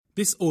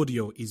This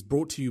audio is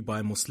brought to you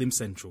by Muslim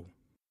Central.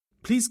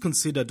 Please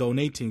consider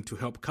donating to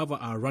help cover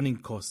our running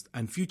costs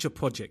and future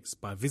projects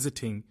by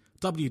visiting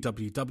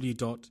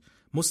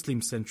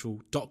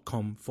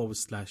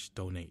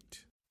www.muslimcentral.com/donate.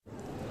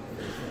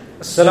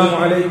 Assalamu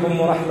alaikum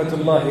wa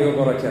rahmatullahi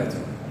wa barakatuh.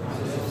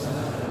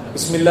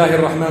 Bismillahir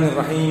Rahmanir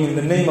Rahim. In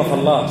the name of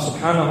Allah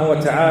subhanahu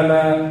wa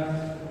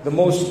ta'ala, the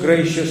most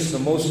gracious, the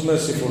most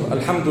merciful.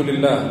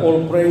 Alhamdulillah,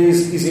 all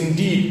praise is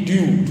indeed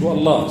due to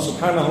Allah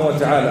subhanahu wa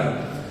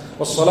ta'ala.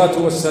 والصلاة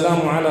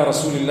والسلام على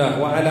رسول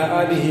الله وعلى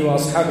آله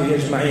وأصحابه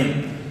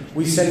أجمعين.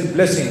 We send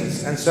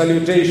blessings and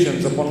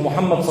salutations upon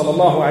Muhammad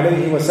sallallahu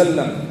alayhi wa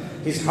sallam,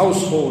 his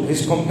household,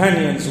 his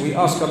companions. We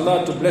ask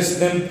Allah to bless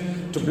them,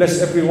 to bless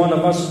every one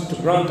of us, to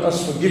grant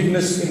us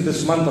forgiveness in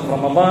this month of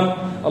Ramadan.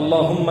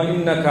 Allahumma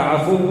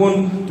innaka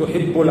afuwun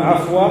tuhibbul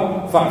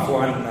afwa fa'fu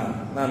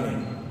anna.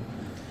 Amen.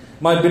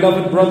 My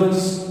beloved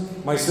brothers,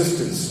 my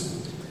sisters,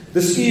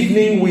 this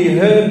evening we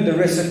heard the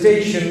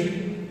recitation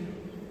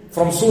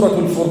from Surah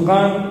Al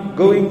Furqaan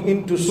going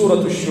into Surah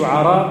Al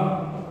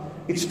Shu'ara.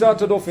 It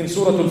started off in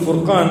Surah Al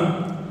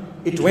Furqaan,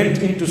 it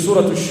went into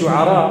Surah Al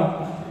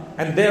Shu'ara,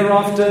 and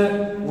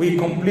thereafter we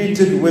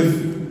completed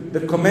with the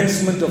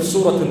commencement of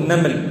Surah Al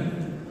Naml.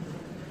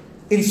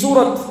 In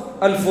Surah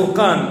Al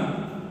Furqaan,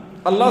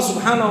 Allah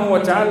subhanahu wa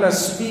ta'ala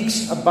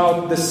speaks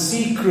about the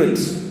secret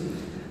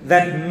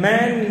that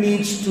man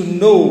needs to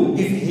know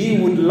if he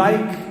would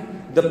like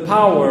the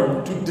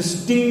power to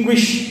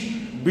distinguish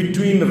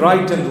between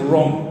right and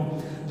wrong.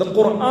 The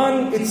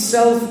Quran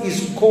itself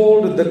is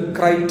called the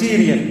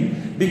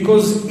criterion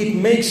because it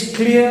makes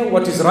clear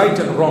what is right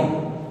and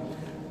wrong.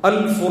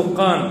 Al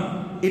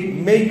Furqaan, it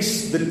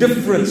makes the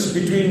difference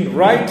between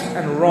right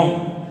and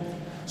wrong.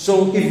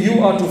 So if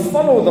you are to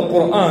follow the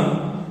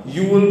Quran,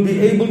 you will be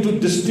able to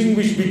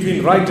distinguish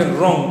between right and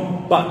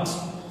wrong. But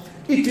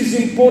it is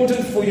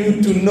important for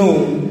you to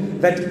know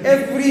that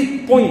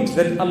every point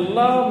that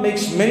Allah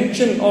makes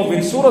mention of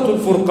in Surah Al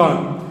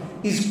Furqaan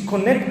is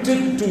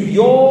connected to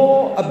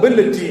your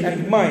ability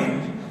and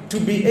mind to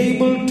be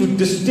able to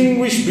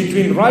distinguish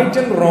between right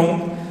and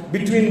wrong,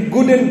 between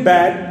good and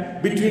bad,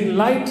 between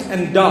light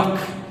and dark.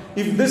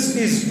 If this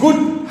is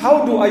good,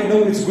 how do I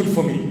know it's good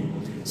for me?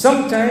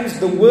 Sometimes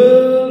the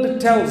world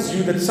tells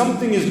you that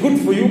something is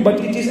good for you, but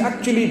it is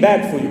actually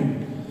bad for you.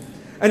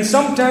 And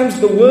sometimes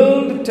the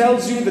world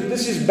tells you that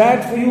this is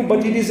bad for you,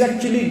 but it is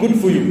actually good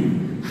for you.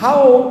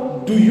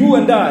 How do you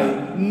and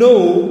I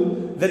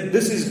know that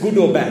this is good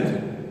or bad?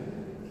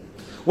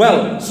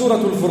 Well,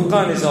 Surah Al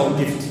Furqaan is our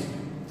gift.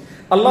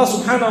 Allah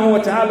subhanahu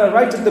wa ta'ala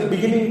right at the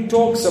beginning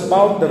talks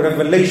about the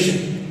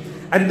revelation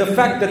and the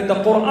fact that the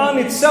Quran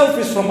itself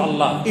is from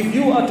Allah. If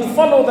you are to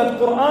follow that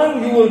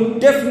Quran, you will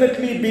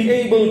definitely be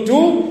able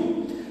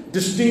to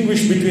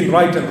distinguish between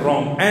right and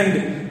wrong.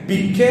 And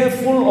be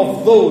careful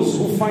of those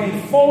who find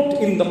fault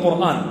in the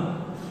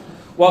Quran.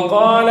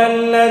 وَقَالَ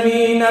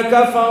الَّذِينَ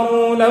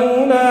كَفَرُوا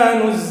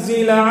لَوْلَا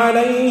نُزِّلَ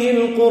عَلَيْهِ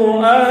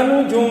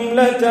الْقُرْآنُ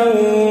جُمْلَةً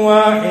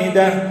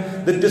وَاحِدَةً.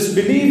 The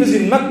disbelievers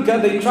in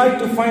Mecca, they tried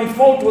to find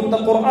fault with the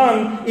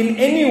Quran in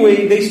any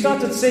way. They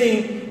started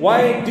saying,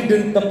 why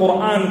didn't the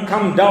Quran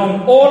come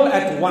down all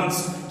at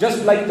once?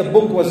 Just like the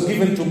book was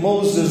given to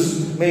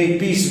Moses, may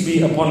peace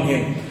be upon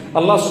him.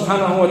 Allah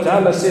subhanahu wa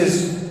ta'ala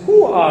says,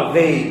 who are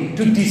they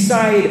to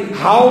decide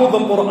how the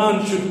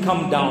Quran should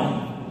come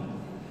down?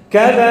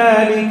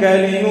 كَذَلِكَ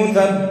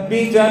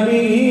لِنُثَبِّتَ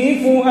بِهِ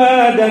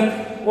فُؤَادَكَ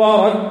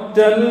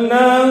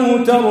وَرَتَّلْنَاهُ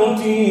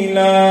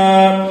تَرْتِيلًا.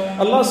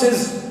 Allah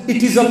says,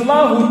 it is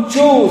Allah who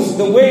chose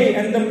the way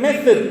and the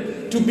method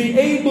to be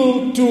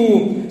able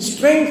to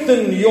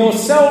strengthen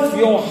yourself,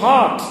 your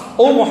heart.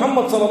 O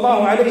Muhammad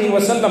sallallahu alayhi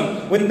wa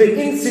sallam, when the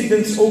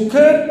incidents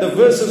occurred, the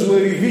verses were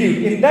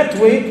revealed. In that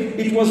way,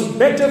 it was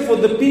better for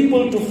the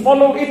people to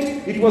follow it.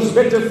 It was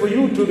better for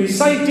you to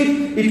recite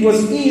it. It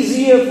was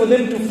easier for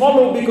them to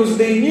follow because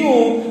they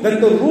knew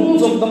that the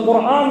rules of the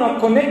Quran are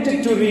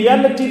connected to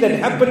reality that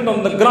happened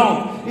on the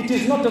ground. It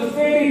is not a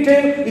fairy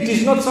tale. It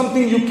is not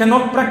something you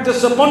cannot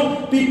practice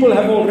upon. People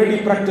have already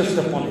practiced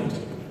upon it.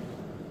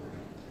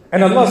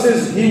 And Allah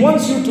says He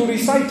wants you to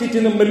recite it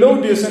in a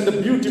melodious and a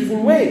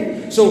beautiful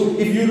way. So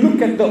if you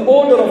look at the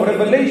order of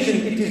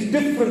revelation, it is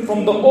different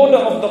from the order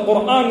of the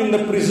Quran in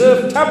the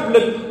preserved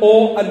tablet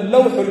or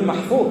Al-Lawh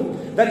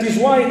al-Mahfuz. That is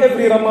why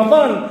every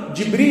Ramadan,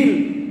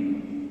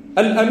 Jibreel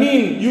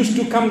Al-Amin used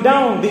to come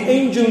down, the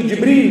angel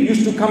Jibreel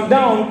used to come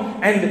down,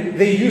 and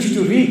they used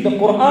to read the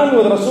Quran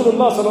with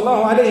Rasulullah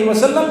sallallahu alayhi wa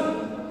sallam,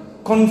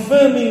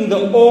 confirming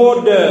the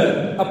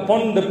order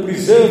upon the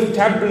preserved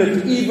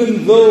tablet,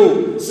 even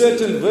though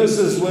certain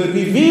verses were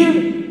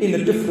revealed in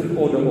a different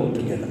order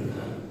altogether.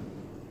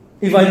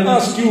 If I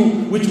ask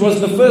you which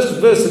was the first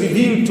verse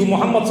revealed to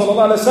Muhammad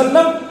sallallahu alaihi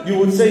wasallam, you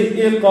would say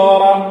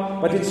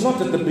Iqara, but it's not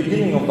at the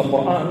beginning of the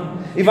Quran.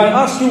 If I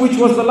ask you which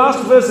was the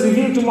last verse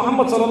revealed to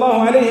Muhammad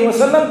sallallahu alaihi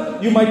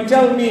wasallam, you might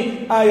tell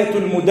me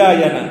Ayatul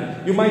Mudayana.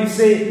 You might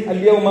say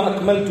Al-Yawma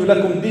Akmaltu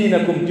Lakum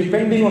Deenakum,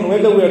 depending on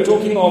whether we are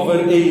talking of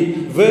a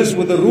verse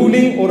with a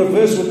ruling or a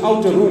verse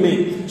without a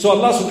ruling. So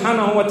Allah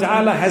subhanahu wa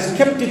ta'ala has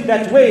kept it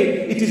that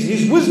way. It is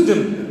His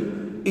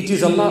wisdom. It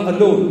is Allah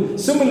alone.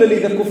 Similarly,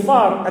 the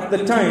kuffar at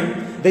the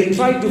time, they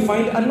tried to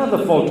find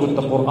another fault with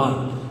the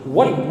Quran.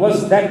 What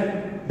was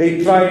that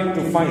they tried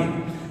to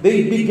find?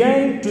 They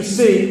began to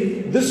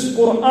say, this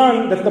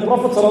Quran that the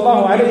Prophet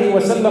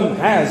ﷺ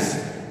has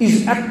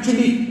is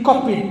actually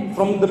copied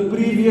from the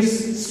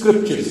previous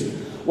scriptures.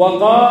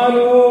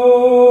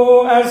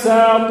 وَقَالُوا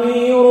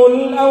أَسَاطِيرُ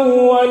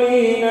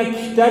الْأَوَّلِينَ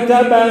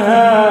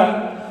اكْتَتَبَهَا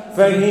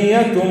فَهِيَ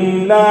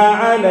تُمْلَى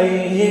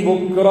عَلَيْهِ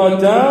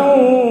بُكْرَةً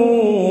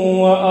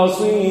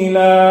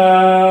وَأَصِيلًا.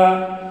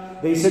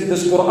 They said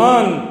this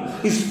Quran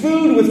is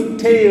filled with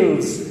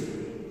tales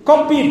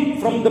copied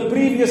from the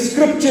previous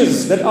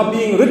scriptures that are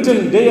being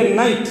written day and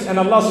night, and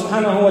Allah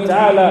subhanahu wa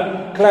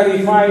ta'ala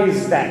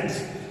clarifies that.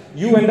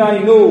 You and I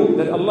know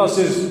that Allah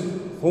says,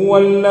 هُوَ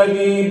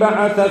الَّذِي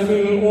بَعَثَ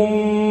فِي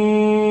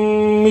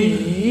الْأُمِّيِّينَ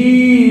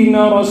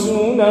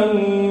رَسُولًا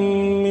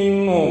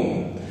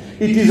مِّنْهُمْ.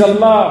 It is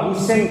Allah who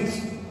sent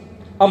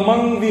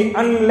among the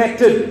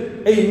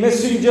unlettered a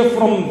messenger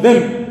from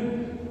them,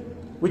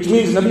 which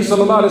means Nabi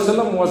sallallahu alaihi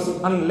wasallam was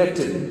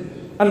unlettered.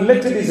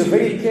 Unlettered is a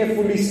very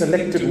carefully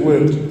selected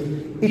word.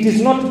 It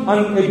is not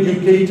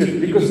uneducated,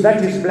 because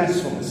that is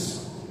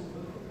blasphemous.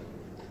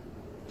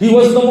 He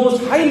was the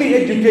most highly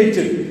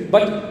educated,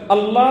 but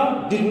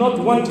Allah did not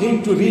want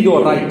him to read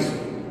or write.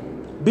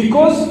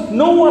 Because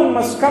no one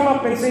must come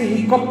up and say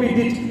he copied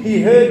it,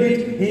 he heard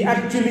it, he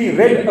actually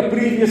read a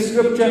previous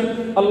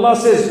scripture. Allah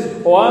says,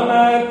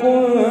 وَمَا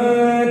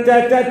كُنْتَ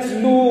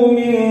تَتْلُو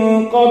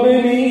مِنْ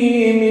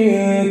قَبْلِهِ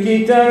مِنْ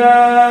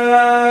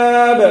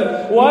كِتَابٍ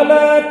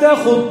وَلَا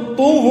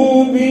تَخُطُّهُ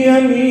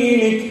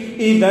بِيَمِينِكَ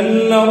إِذًا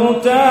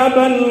لَارْتَابَ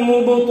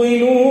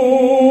الْمُبْطِلُونَ.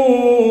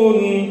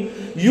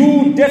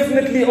 You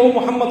definitely, O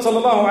Muhammad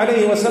sallallahu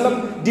alayhi wa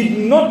sallam,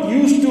 did not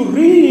used to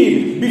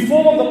read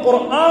before the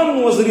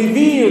Quran was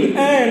revealed,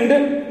 and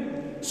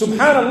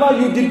subhanallah,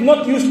 you did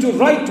not used to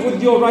write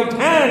with your right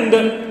hand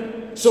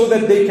so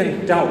that they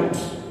can doubt.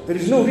 There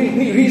is no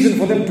reason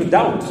for them to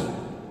doubt.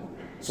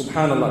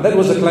 Subhanallah, that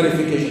was a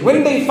clarification.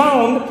 When they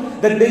found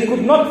that they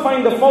could not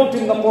find a fault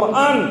in the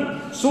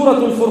Quran, Surah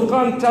Al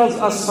Furqaan tells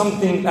us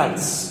something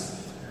else.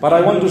 But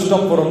I want to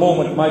stop for a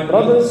moment. My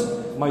brothers,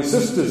 my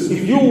sisters,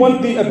 if you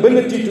want the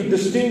ability to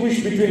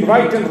distinguish between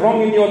right and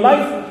wrong in your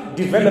life,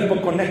 develop a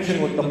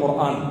connection with the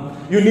Quran.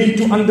 You need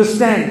to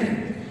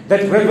understand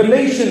that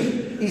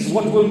revelation is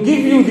what will give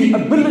you the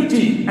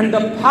ability and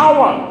the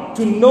power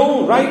to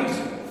know right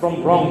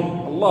from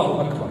wrong.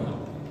 Allahu Akbar.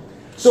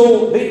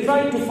 So they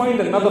tried to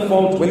find another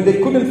fault. When they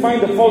couldn't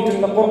find a fault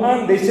in the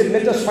Quran, they said,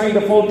 let us find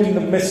a fault in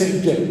the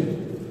messenger.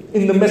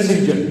 In the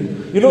messenger.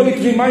 You know, it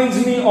reminds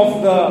me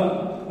of the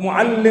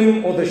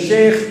muallim or the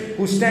sheikh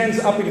who stands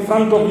up in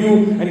front of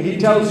you and he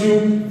tells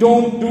you,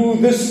 don't do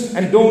this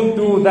and don't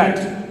do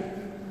that.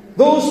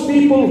 Those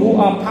people who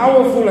are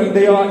powerful and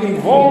they are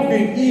involved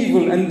in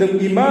evil, and the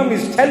imam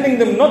is telling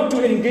them not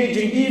to engage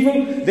in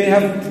evil, they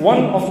have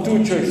one of two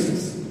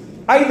choices.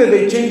 Either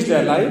they change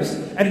their lives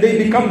and they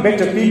become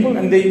better people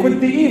and they quit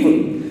the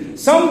evil.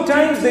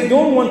 Sometimes they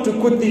don't want to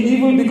quit the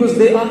evil because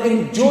they are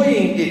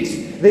enjoying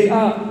it. They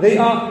are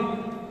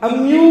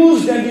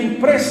amused and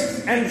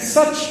impressed and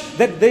such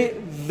that the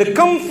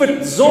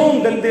comfort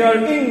zone that they are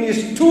in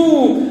is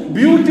too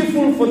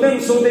beautiful for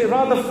them, so they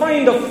rather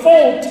find a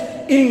fault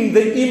in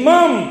the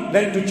imam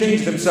than to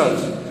change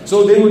themselves.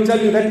 So they will tell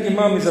you that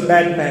imam is a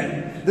bad man.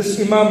 This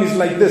imam is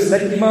like this,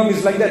 that imam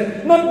is like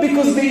that. Not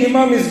because the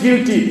imam is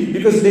guilty,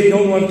 because they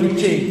don't want to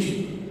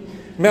change.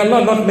 May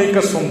Allah not make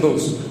us from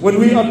those. When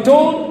we are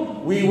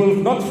told we will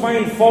not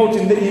find fault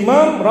in the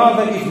imam,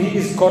 rather if he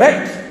is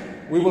correct,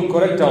 we will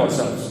correct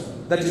ourselves.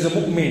 That is a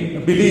mu'min, a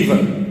believer.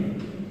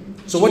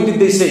 So what did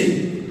they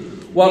say?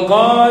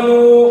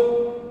 وَقَالُوا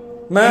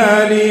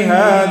مَا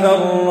لِهَذَا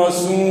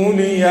الرَّسُولِ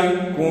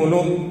يَأْكُلُ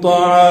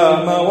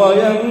الطَّعَامَ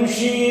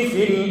وَيَمْشِي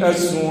فِي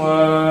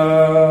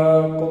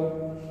الْأَسْوَاقِ.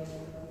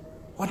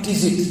 What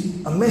is it?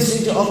 A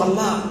messenger of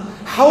Allah.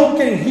 How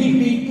can he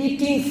be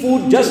eating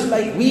food just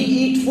like we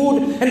eat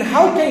food? And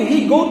how can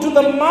he go to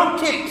the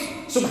market?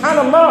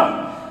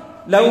 Subhanallah.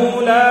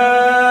 لَوْلَا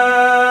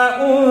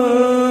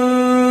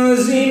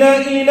أُنزِلَ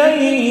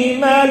إِلَيْهِ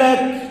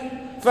مَلَكٌ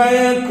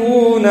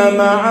فَيَكُونَ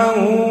مَعَهُ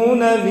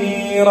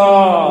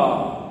نَذِيرًا.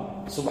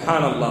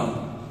 Subhanallah.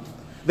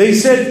 They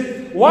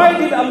said, why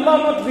did Allah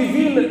not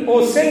reveal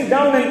or send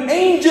down an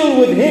angel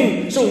with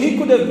him so he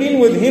could have been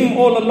with him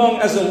all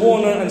along as a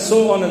warner and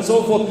so on and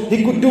so forth?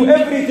 He could do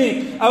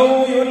everything.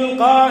 أَوْ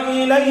يُلْقَى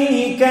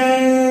إِلَيْهِ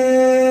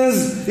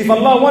كَنْزٌ. If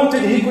Allah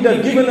wanted, he could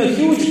have given a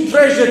huge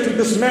treasure to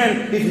this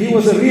man if he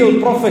was a real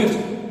prophet.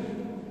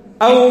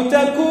 أَوْ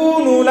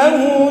تَكُونُ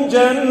لَهُ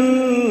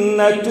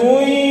جَنَّةٌ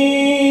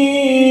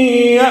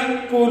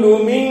يَأْكُلُ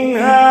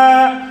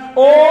مِنْهَا.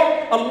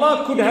 Or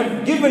Allah could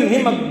have given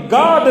him a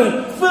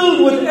garden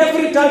filled with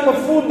every type of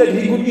food that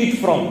he could eat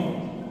from.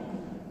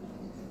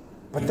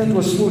 But that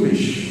was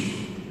foolish.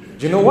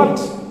 Do you know what?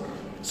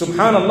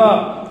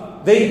 Subhanallah,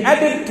 they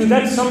added to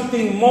that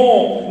something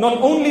more. Not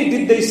only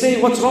did they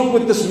say, what's wrong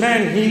with this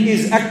man? He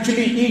is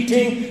actually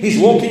eating, he's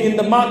walking in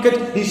the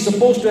market, he's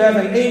supposed to have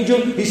an angel,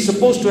 he's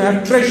supposed to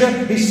have treasure,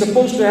 he's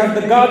supposed to have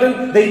the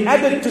garden. They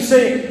added to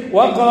say,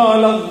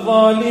 وَقَالَ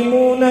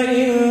الظَّالِمُونَ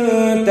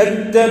إِن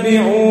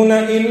تَتَّبِعُونَ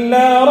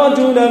إِلَّا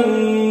رَجُلًا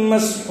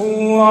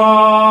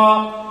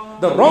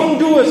مَسْحُورًا. The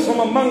wrongdoers from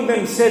among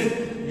them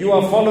said, you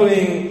are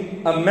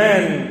following a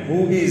man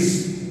who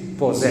is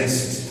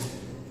possessed.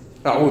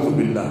 A'udhu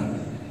billah.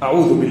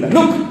 A'udhu billah.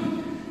 Look,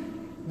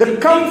 the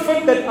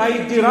comfort that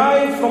I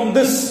derive from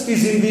this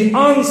is in the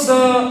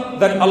answer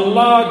that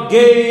Allah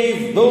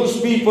gave those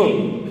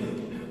people.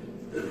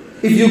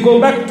 If you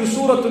go back to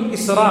Surah Al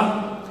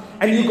Isra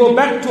and you go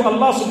back to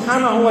Allah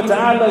subhanahu wa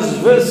ta'ala's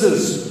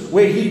verses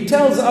where He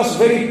tells us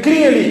very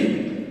clearly,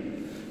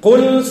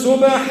 قُلْ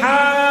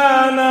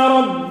سُبْحَانَ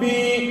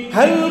رَبِّي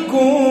هَلْ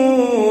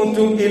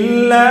كُنْتُ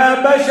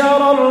إِلَّا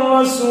بَشَرًا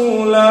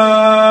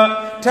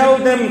رَسُولًا. Tell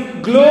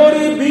them,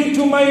 glory be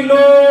to my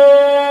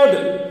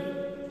Lord.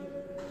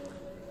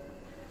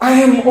 I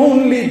am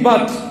only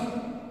but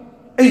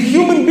a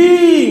human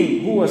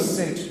being who was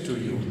sent to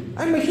you.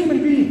 I'm a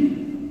human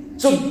being.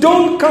 So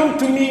don't come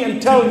to me and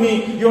tell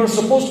me you're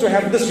supposed to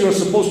have this, you're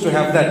supposed to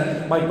have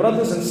that. My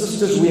brothers and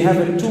sisters, we have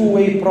a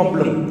two-way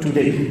problem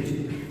today.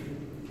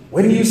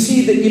 When you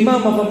see the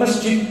imam of a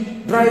masjid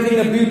driving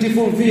a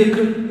beautiful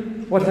vehicle,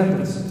 what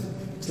happens?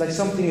 It's like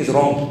something is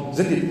wrong,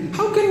 isn't it?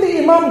 How can the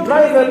imam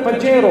drive a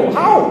Pajero?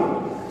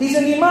 How? He's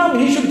an imam,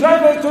 he should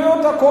drive a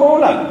Toyota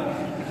Corolla.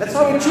 That's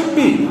how it should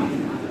be.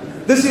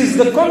 This is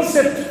the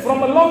concept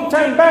from a long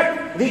time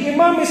back. The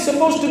imam is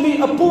supposed to be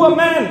a poor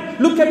man.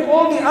 Look at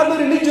all the other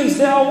religions,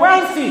 they are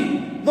wealthy,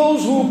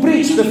 those who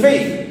preach the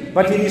faith.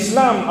 But in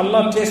Islam,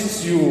 Allah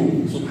tests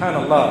you,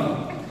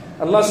 subhanallah.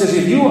 Allah says,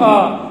 if you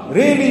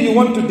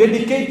want to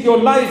dedicate your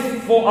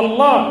life for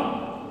Allah,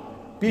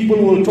 people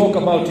will talk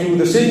about you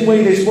the same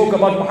way they spoke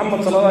about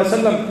Muhammad sallallahu alaihi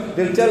wasallam.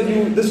 They'll tell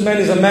you, this man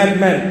is a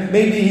madman.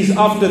 Maybe he's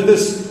after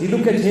this. You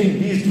look at him,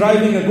 he's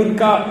driving a good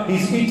car.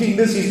 He's eating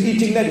this, he's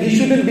eating that. He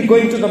shouldn't be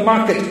going to the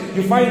market.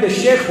 You find a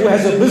sheikh who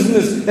has a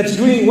business that's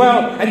doing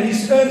well and he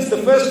earns the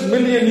first $1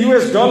 million.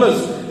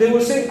 They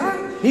will say,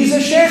 he's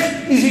a sheikh.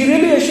 Is he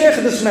really a sheikh,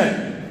 this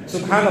man?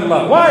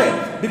 Subhanallah. Why?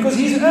 Because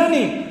he's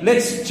earning.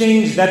 Let's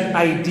change that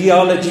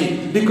ideology.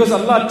 Because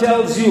Allah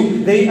tells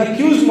you, they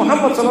accused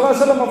Muhammad sallallahu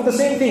alaihi wasallam of the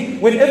same thing.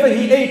 Whenever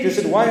he ate, they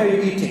said, why are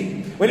you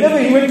eating? Whenever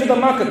he went to the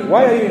market,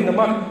 why are you in the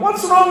market?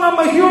 What's wrong? I'm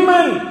a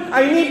human.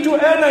 I need to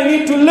earn, I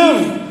need to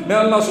live. May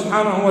Allah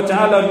subhanahu wa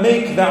ta'ala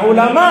make the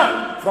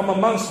ulama from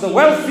amongst the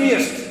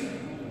wealthiest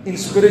in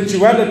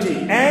spirituality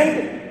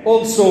and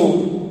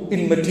also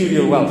in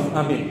material wealth.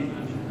 Ameen.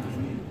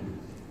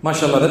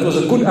 MashaAllah, that was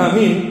a good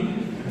ameen.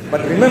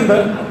 But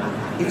remember,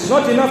 it's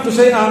not enough to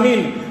say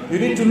Ameen. You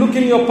need to look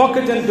in your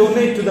pocket and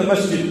donate to the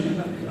masjid.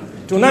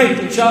 Tonight,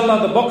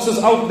 inshallah, the boxes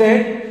out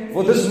there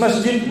for this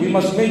masjid, we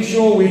must make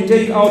sure we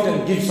take out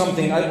and give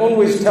something. I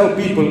always tell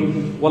people,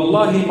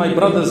 Wallahi, my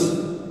brothers,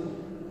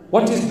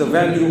 what is the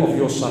value of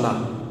your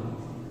salah?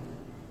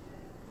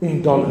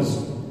 In dollars.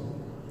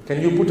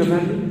 Can you put a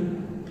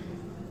value?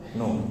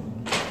 No.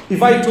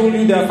 If I told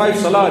you there are 5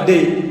 salah a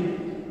day,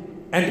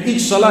 and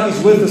each salah is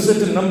worth a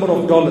certain number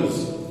of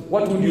dollars,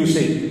 what would you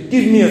say?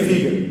 Give me a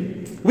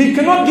figure. We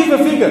cannot give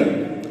a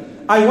figure.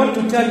 I want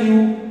to tell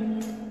you,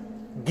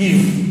 give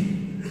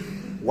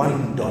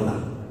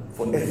 $1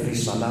 for every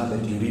salah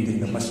that you read in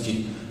the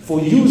masjid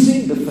for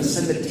using the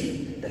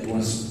facility that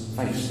was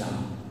 5-star.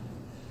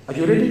 Are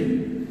you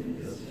ready?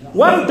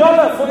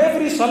 $1 for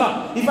every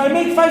salah. If I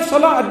make 5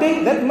 salah a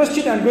day, that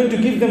masjid I'm going to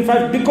give them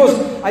 5 because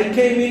I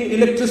came in,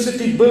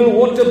 electricity bill,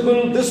 water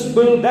bill, this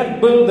bill, that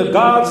bill, the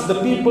guards,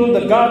 the people,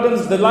 the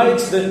gardens, the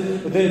lights,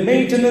 the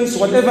maintenance,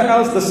 whatever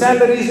else, the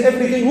salaries,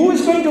 everything. Who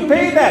is going to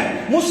pay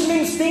that?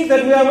 Muslims think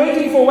that we are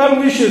waiting for well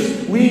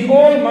wishes. We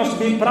all must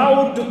be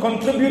proud to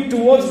contribute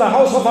towards the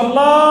house of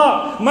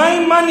Allah.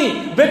 My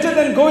money, better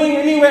than going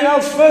anywhere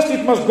else. First,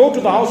 it must go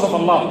to the house of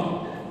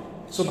Allah.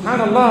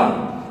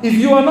 Subhanallah. If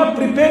you are not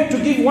prepared to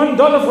give $1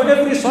 for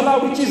every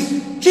salah, which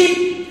is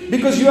cheap,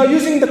 because you are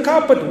using the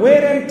carpet,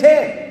 wear and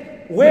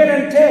tear.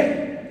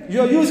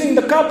 You are using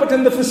the carpet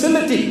and the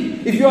facility.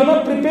 If you are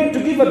not prepared to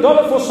give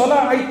 $1 for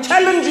salah, I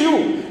challenge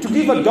you to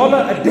give $1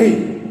 a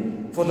day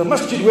for the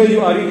masjid where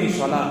you are reading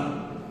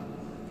salah.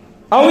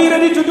 Are we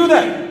ready to do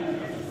that?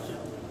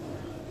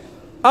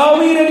 Are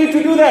we ready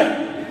to do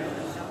that?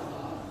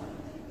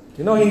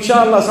 You know,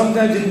 inshallah,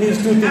 sometimes it means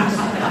 2 things.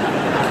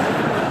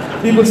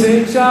 People say,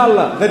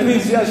 inshallah. That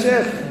means, ya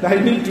Shaykh, I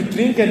need to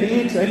drink and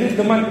eat. I need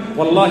the money.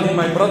 Wallahi,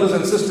 my brothers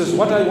and sisters,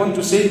 what I want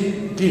to say,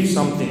 give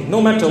something.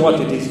 No matter what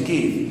it is,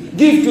 give.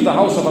 Give to the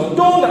house of Allah.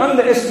 Don't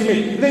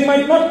underestimate. They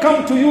might not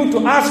come to you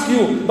to ask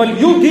you, but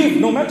you give.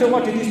 No matter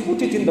what it is,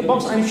 put it in the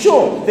box. I'm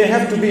sure there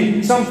have to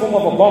be some form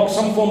of a box,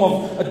 some form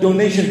of a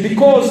donation,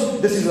 because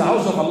this is the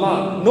house of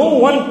Allah. No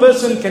one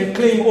person can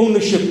claim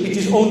ownership. It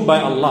is owned by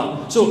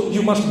Allah. So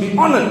you must be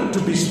honored to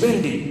be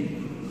spending.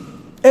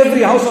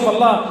 Every house of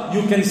Allah,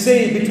 you can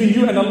say between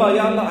you and Allah,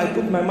 Ya Allah, I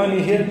put my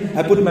money here,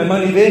 I put my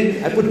money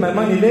there, I put my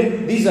money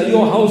there. These are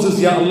your houses,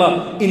 Ya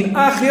Allah. In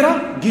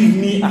Akhirah, give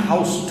me a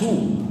house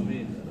too.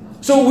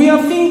 So we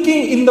are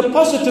thinking in the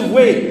positive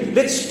way.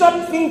 Let's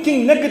stop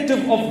thinking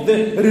negative of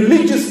the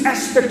religious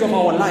aspect of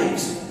our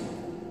lives.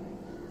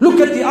 Look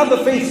at the other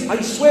faiths.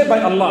 I swear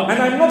by Allah.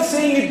 And I'm not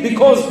saying it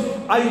because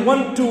I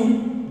want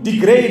to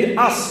degrade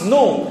us.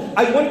 No.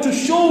 I want to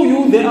show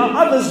you there are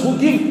others who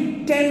give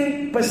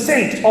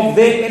 10% of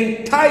their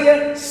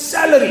entire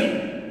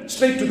salary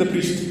straight to the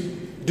priest.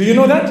 Do you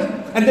know that?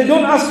 And they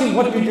don't ask him,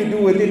 what did you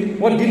do with it?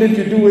 What didn't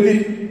you do with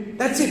it?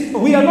 That's it.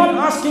 We are not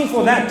asking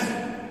for that.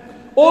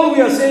 All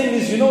we are saying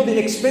is, the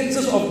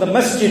expenses of the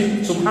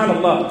masjid.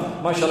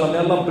 Subhanallah. MashaAllah. May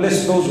Allah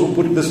bless those who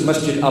put this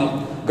masjid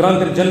up. Grant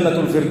them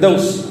Jannatul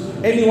Firdaus.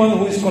 Anyone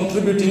who is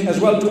contributing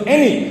as well to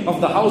any of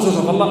the houses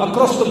of Allah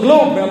across the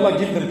globe, may Allah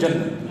give them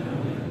Jannah.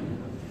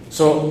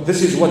 So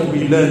this is what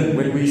we learn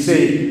when we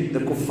say the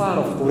kuffar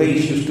of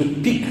Quraysh used to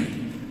pick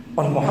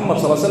on Muhammad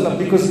ﷺ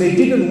because they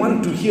didn't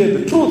want to hear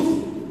the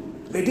truth.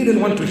 They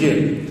didn't want to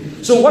hear.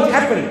 So what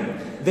happened?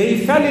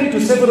 They fell into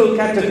several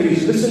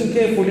categories. Listen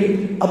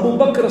carefully. Abu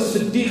Bakr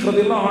as-Siddiq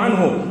radiallahu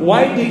anhu,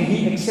 why did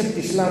he accept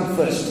Islam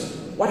first?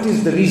 What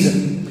is the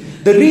reason?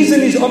 The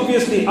reason is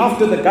obviously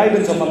after the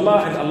guidance of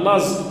Allah and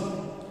Allah's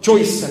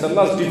choice and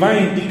Allah's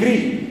divine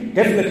decree.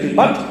 Definitely.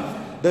 But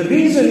the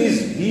reason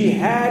is he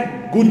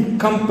had good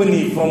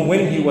company from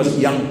when he was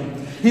young.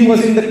 He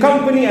was in the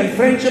company and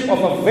friendship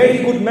of a very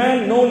good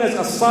man known as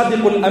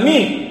As-Sadiq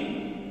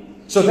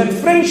al-Amin. So that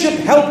friendship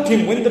helped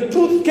him. When the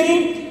truth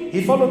came,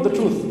 he followed the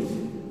truth.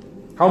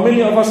 How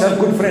many of us have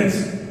good friends?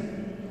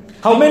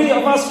 How many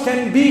of us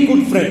can be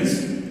good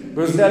friends?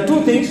 Because there are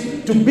two things,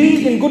 to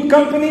be in good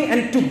company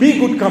and to be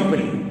good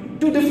company.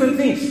 Two different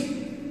things.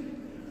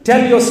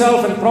 Tell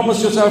yourself and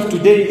promise yourself,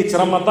 today it's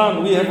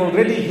Ramadan. We have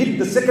already hit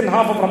the second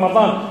half of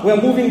Ramadan. We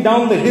are moving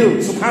down the hill.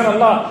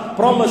 Subhanallah.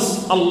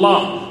 Promise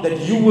Allah that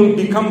you will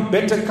become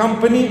better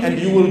company and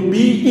you will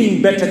be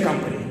in better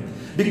company.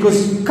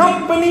 Because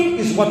company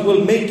is what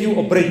will make you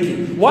or break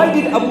you. Why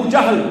did Abu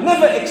Jahl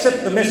never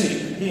accept the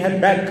message? He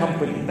had bad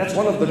company. That's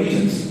one of the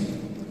reasons.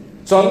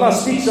 So Allah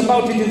speaks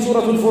about it in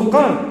Surah Al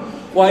Furqaan.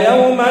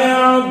 وَيَوْمَ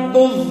يَعَضُّ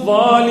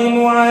الظَّالِمُ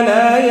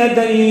عَلَى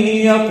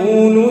يَدَيْهِ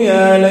يَقُولُ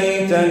يَا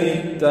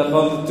لَيْتَنِي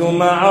اتَّخَذْتُ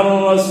مَعَ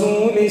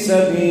الرَّسُولِ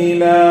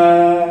سَبِيلًا.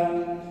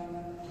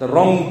 The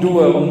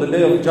wrongdoer on the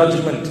day of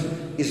judgment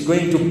is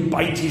going to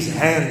bite his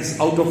hands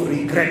out of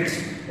regret.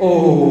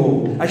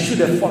 Oh, I should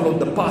have followed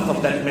the path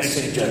of that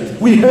messenger.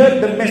 We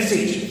heard the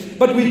message,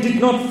 but we did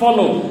not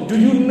follow. Do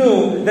you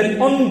know that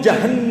on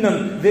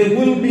Jahannam, there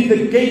will be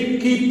the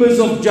gatekeepers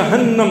of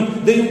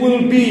Jahannam. They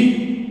will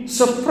be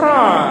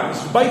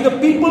surprised by the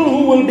people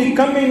who will be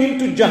coming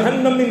into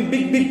Jahannam in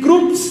big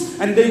groups,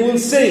 and they will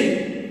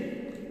say,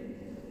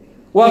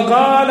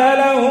 وَقَالَ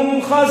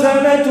لَهُمْ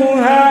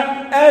خَزَنَتُهَا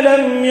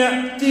أَلَمْ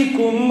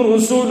يَأْتِكُمْ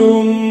رُسُلٌ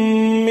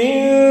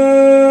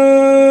مِّنكُمْ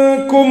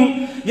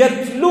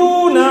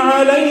يَتْلُونَ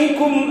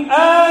عَلَيْكُمْ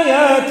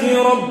آيَاتِ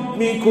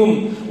رَبِّكُمْ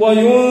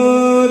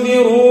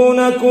وَيُنذِرُونَكُمْ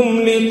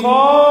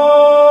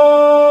لِقَاءَ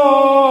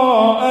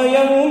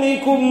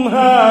يَوْمِكُمْ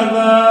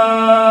هَذَا.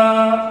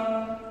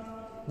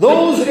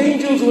 Those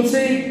angels will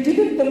say,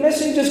 didn't the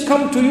messengers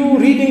come to you,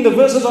 reading the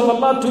verses of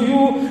Allah to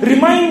you,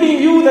 reminding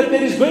you that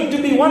there is going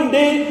to be one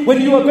day when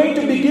you are going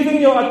to be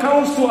giving your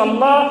accounts to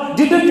Allah?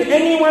 Didn't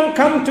anyone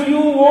come to you,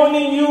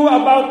 warning you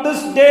about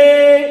this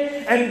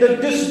day? And the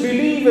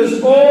disbelievers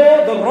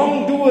or the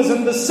wrongdoers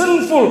and the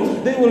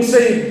sinful, they will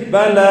say,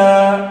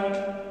 Bala.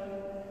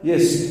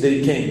 Yes, they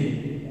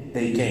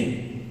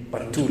came,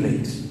 but too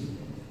late.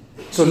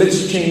 So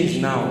let's change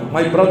now.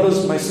 My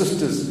brothers, my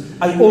sisters,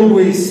 I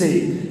always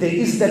say, there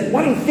is that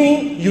one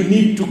thing you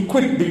need to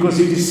quit because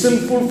it is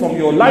sinful from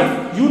your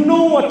life. You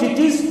know what it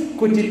is,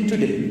 quit it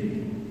today.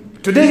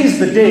 Today is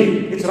the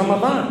day. It's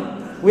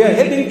Ramadan. We are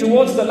heading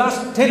towards the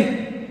last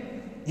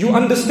 10. You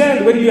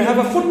understand, when you have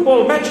a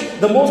football match,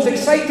 the most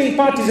exciting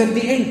part is at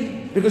the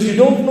end. Because you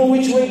don't know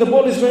which way the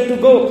ball is going to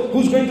go,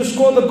 who's going to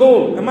score the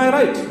goal. Am I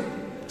right?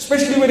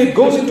 Especially when it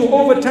goes into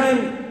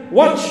overtime.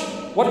 Watch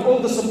what all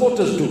the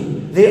supporters do.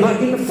 They are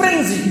in a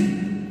frenzy.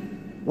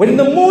 When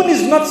the moon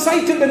is not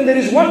sighted and there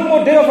is one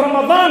more day of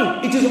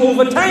Ramadan, it is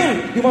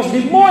overtime. You must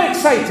be more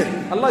excited.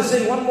 Allah is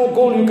saying, one more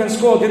goal you can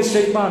score against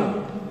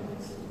Shaitan.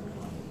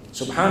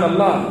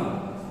 Subhanallah.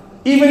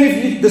 Even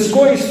if the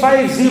score is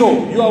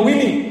 5-0, you are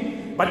winning.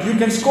 But you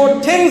can score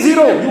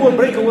 10-0, you will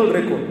break a world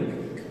record.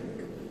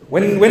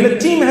 When a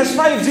team has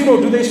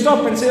 5-0, do they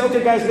stop and say,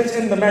 okay guys, let's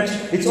end the match,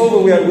 it's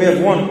over, we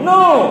have won?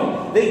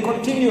 No! They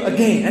continue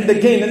again and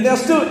again, and they are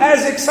still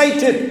as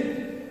excited.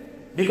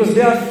 Because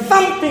they are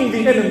thumping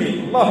the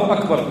enemy. Allahu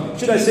Akbar.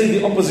 Should I say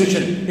the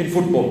opposition in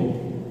football?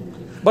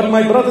 But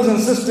my brothers and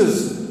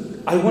sisters,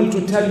 I want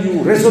to tell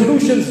you,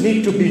 resolutions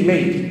need to be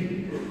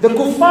made. The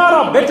kuffar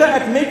are better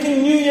at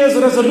making New Year's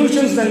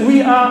resolutions than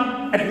we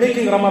are at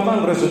making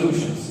Ramadan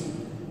resolutions.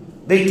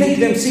 They take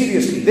them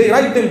seriously. They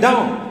write them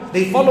down.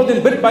 They follow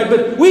them bit by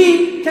bit.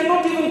 We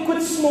cannot even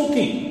quit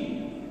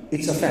smoking.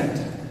 It's a fact.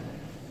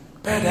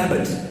 Bad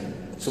habit.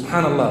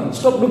 Subhanallah.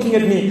 Stop looking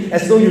at me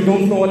as though you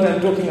don't know what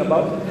I'm talking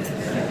about.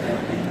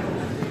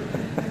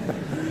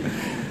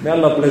 May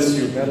Allah bless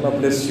you. May Allah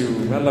bless you.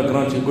 May Allah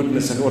grant you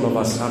goodness and all of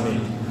us.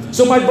 Ameen.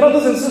 So my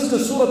brothers and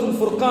sisters, Surah Al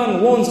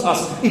Furqaan warns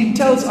us. It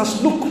tells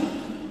us, look,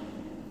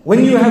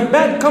 when you have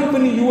bad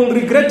company, you will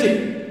regret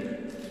it.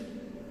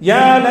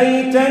 يا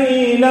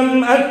ليتني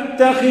لم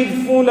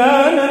أتخذ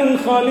فلانا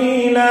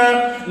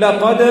خليلا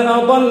لقد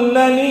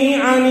أضلني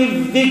عن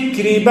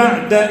الذكر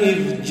بعد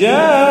إذ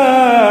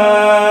جاءني.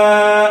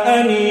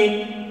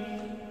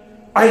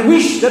 I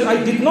wish that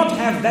I did not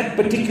have that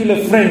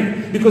particular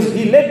friend because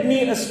he led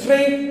me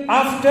astray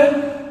after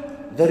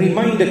the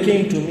reminder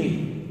came to me.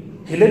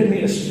 He led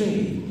me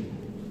astray.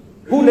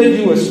 Who led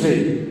you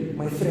astray?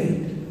 My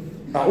friend.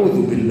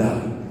 أعوذ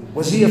بالله.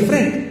 Was he a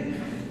friend?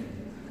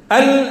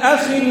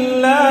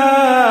 الأخلاء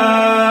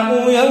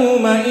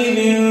يومئذ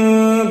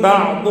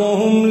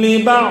بعضهم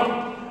لبعض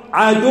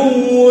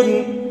عدو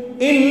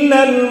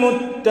إلا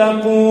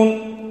المتقون.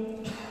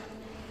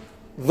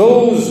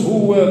 Those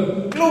who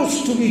were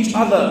close to each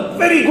other,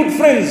 very good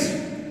friends,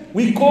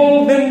 we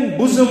call them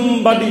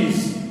bosom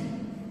buddies,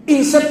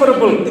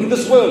 inseparable in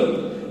this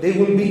world. They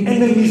will be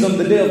enemies on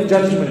the day of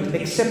judgment,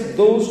 except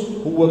those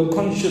who were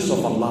conscious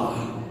of Allah.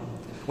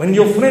 When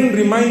your friend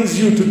reminds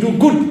you to do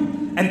good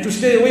and to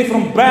stay away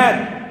from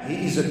bad,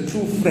 he is a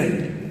true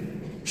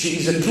friend. She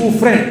is a true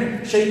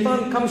friend.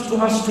 Shaitan comes to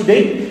us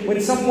today. When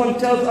someone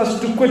tells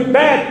us to quit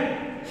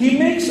bad, he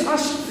makes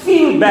us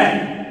feel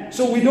bad.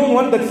 So we don't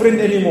want that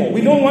friend anymore. We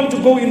don't want to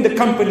go in the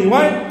company.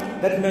 Why?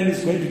 That man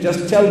is going to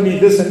just tell me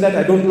this and that.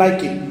 I don't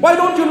like it. Why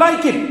don't you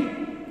like it?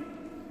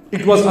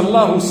 It was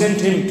Allah who sent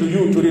him to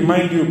you to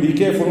remind you, be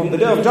careful on the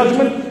day of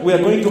judgment. We are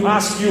going to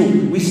ask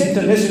you, we sent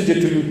a messenger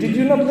to you. Did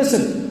you not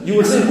listen? You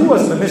will say, who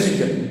was the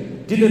messenger?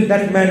 Didn't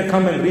that man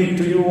come and read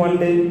to you one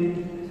day?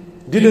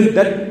 Didn't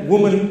that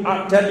woman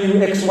tell you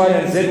X, Y,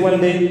 and Z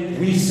one day?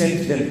 We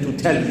sent them to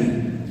tell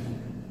you.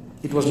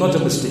 It was not a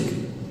mistake.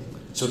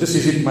 So this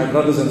is it, my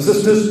brothers and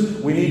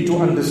sisters. We need to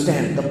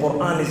understand the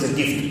Quran is a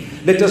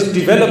gift. Let us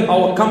develop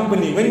our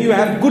company. When you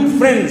have good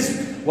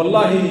friends,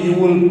 wallahi, it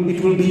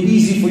will be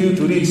easy for you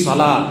to read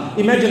salah.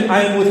 Imagine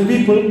I am with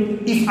people.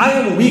 If I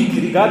am weak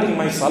regarding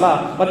my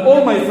salah, but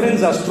all my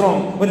friends are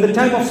strong, when the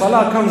time of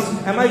salah comes,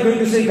 am I going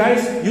to say,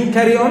 guys, you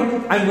carry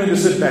on, I'm going to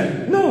sit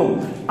back? No.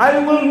 I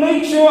will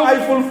make sure I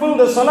fulfill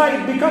the salah.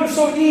 It becomes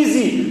so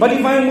easy. But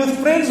if I am with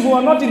friends who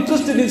are not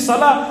interested in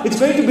salah, it's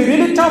going to be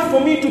really tough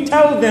for me to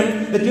tell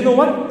them that, you know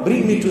what,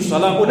 bring me to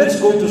salah, or let's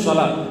go to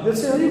salah. They'll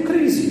say, are you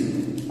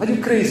crazy? Are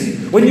you crazy?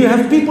 When you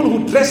have people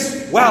who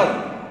dress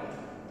well,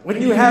 when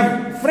you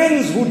have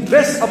friends who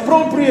dress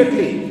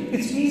appropriately,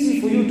 it's easy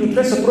for you to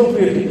dress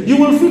appropriately. You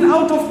will feel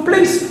out of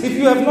place if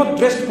you have not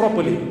dressed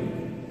properly.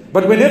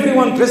 But when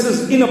everyone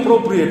dresses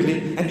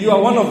inappropriately and you are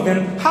one of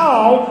them,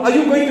 how are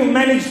you going to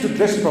manage to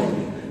dress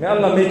properly? May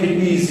Allah make it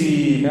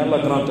easy. May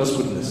Allah grant us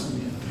goodness.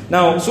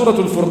 Now, Surah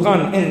Al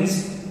Furqaan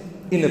ends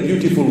in a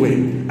beautiful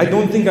way. I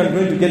don't think I'm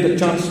going to get a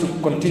chance to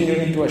continue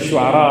into a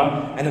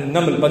Shu'ara and a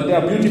Naml, but there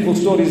are beautiful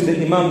stories. The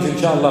Imams,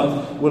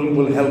 inshallah,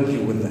 will help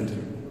you with that.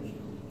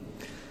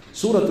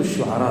 Surah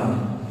Al-Shu'ara,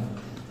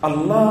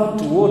 Allah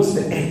towards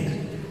the end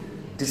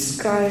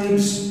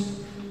describes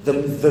the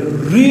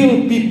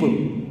real people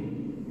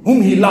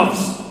whom He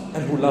loves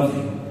and who love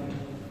Him.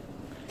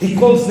 He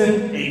calls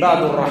them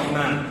Ibadur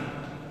Rahman,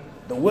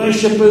 the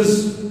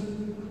worshippers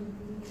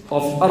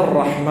of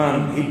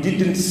Ar-Rahman. He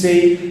didn't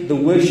say the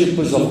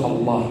worshippers of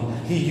Allah.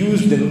 He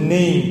used a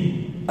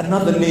name,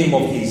 another name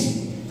of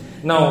His.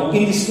 Now,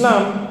 in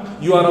Islam,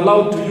 you are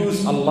allowed to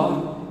use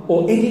Allah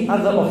or any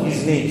other of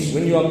His names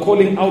when you are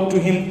calling out to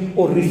Him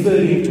or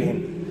referring to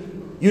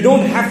Him. You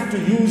don't have to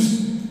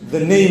use the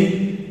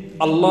name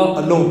Allah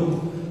alone.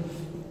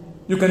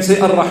 You can say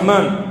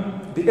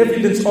Ar-Rahman. The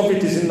evidence of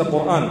it is in the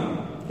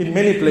Quran, in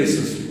many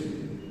places.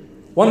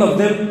 One of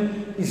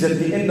them is at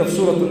the end of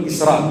Surah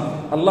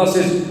Al-Isra. Allah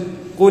says,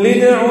 قُلِ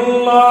ادْعُوا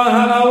اللَّهَ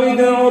أَوْ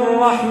ادْعُوا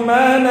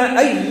الرَّحْمَنَ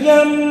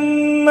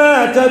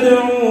أَيَّمَّا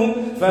تَدْعُوا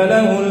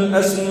فَلَهُ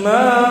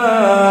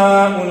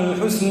الْأَسْمَاءُ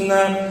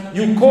الْحُسْنَى.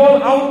 You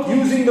call out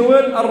using the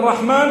word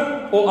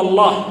Ar-Rahman or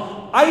Allah.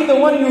 Either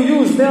one you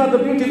use, they are the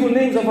beautiful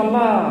names of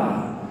Allah.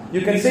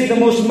 You can say the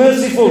most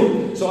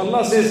merciful. So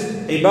Allah says,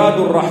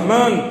 Ibadur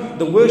Rahman,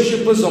 the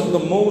worshippers of the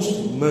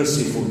most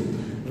merciful.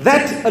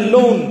 That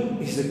alone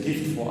is a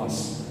gift for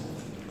us.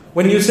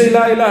 When you say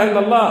La ilaha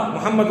illallah,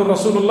 Muhammadur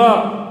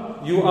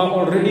Rasulullah, you are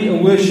already a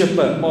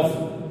worshipper of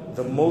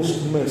the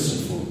most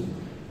merciful.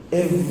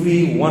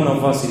 Every one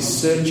of us is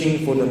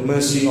searching for the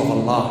mercy of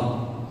Allah.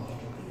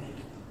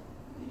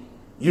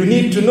 You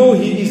need to know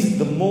He is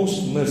the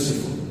most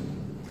merciful.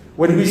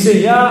 When we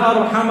say Ya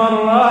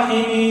Arhamar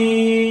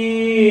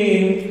Rahimin,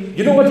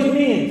 you know what it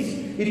means?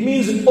 It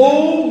means,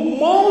 oh,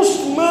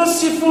 most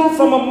merciful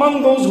from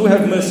among those who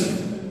have mercy.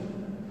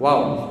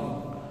 Wow.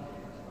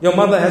 Your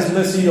mother has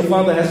mercy, your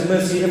father has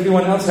mercy,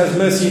 everyone else has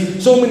mercy.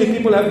 So many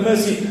people have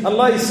mercy.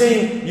 Allah is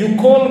saying, you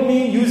call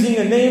me using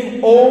a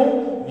name,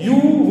 oh, you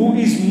who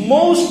is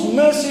most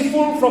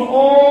merciful from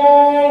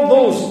all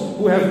those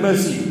who have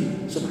mercy.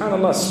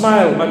 Subhanallah,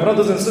 smile. My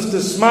brothers and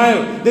sisters,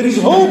 smile. There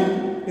is hope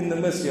in the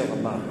mercy of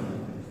Allah.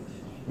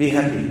 Be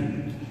happy.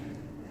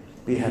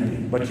 Be happy.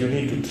 But you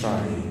need to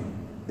try.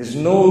 There's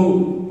no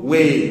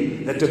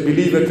way that a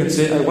believer can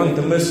say, I want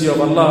the mercy of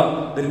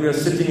Allah. Then we are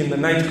sitting in the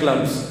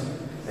nightclubs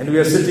and we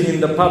are sitting in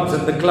the pubs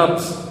and the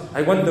clubs.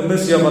 I want the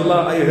mercy of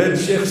Allah. I heard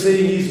Shaykh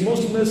saying He is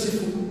most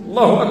merciful.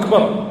 Allahu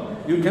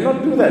Akbar. You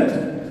cannot do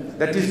that.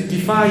 That is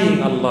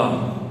defying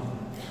Allah.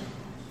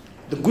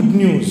 The good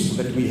news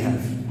that we have,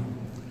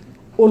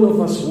 all of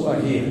us who are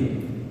here,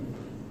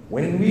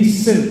 when we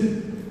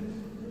sin,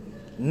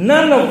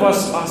 none of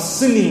us are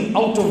sinning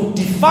out of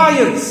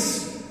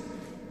defiance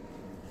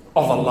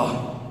of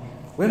Allah.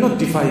 We're not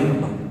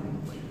defying Allah.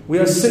 We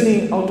are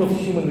sinning out of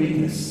human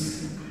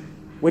weakness.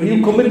 When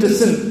you commit a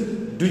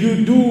sin, do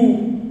you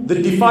do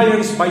the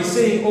defiance by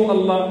saying, oh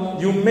Allah,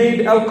 you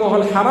made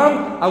alcohol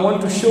haram, I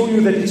want to show you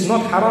that it's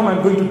not haram,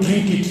 I'm going to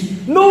drink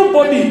it.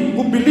 Nobody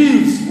who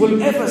believes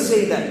will ever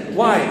say that.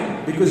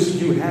 Why?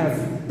 Because you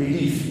have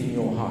belief in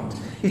your heart.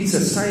 It's a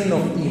sign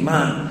of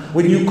Iman.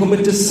 When you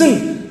commit a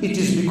sin, it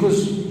is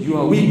because you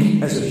are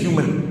weak as a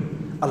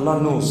human.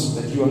 Allah knows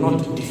that you are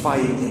not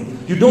defying Him.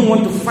 You don't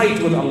want to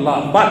fight with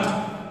Allah, but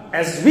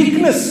as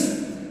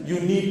weakness, you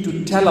need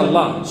to tell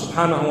Allah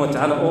subhanahu wa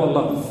ta'ala, oh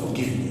Allah,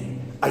 forgive me.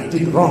 I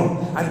did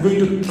wrong. I'm going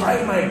to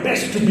try my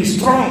best to be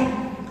strong.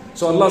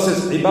 So Allah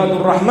says,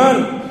 Ibadur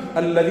Rahman,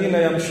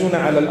 alladhina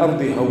yamshuna ala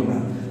al-ardi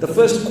hawna. The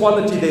first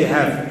quality they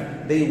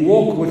have, they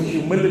walk with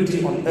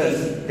humility on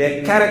earth.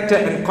 Their character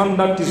and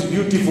conduct is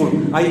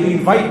beautiful. I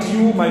invite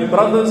you, my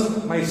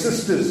brothers, my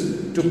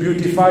sisters, to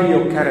beautify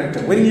your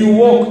character. When you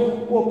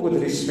walk, walk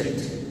with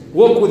respect.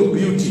 Walk with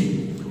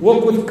beauty.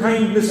 Walk with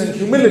kindness and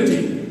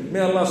humility. May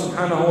Allah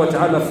subhanahu wa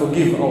ta'ala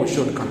forgive our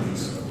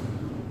shortcomings.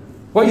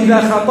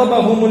 وَإِذَا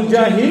خَاطَبَهُمُ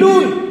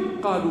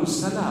الْجَاهِلُونَ قَالُوا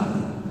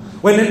سَلَامًا.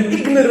 When an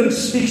ignorant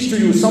speaks to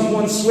you,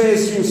 someone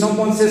swears to you,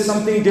 someone says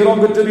something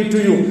derogatory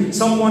to you,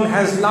 someone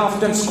has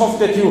laughed and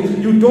scoffed at you,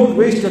 you don't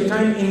waste your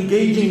time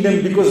engaging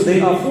them because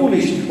they are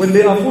foolish. When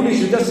they are foolish,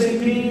 you just say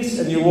peace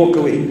and you walk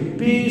away.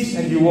 Peace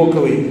and you walk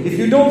away. If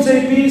you don't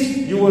say peace,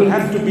 you will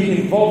have to be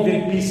involved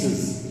in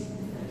pieces.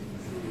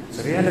 It's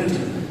a reality.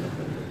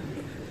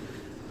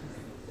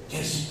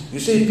 Yes, you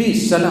say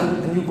peace,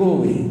 salam, and you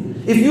go away.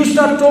 If you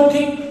start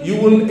talking, you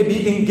will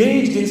be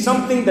engaged in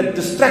something that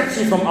distracts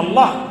you from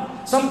Allah.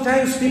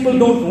 Sometimes people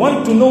don't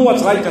want to know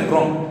what's right and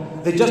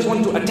wrong. They just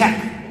want to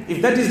attack.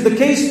 If that is the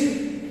case,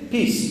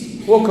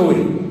 peace. Walk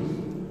away.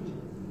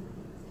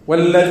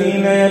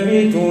 وَالَّذِينَ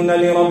يَبِيتُونَ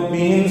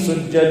لِرَبِّهِمْ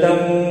سُجَّدًا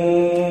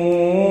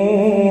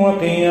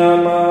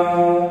وَقِيَامًا.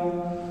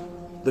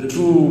 The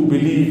true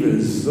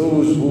believers,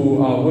 those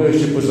who are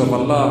worshippers of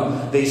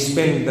Allah, they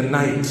spend the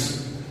night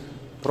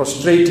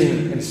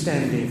prostrating and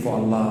standing for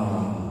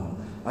Allah.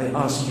 I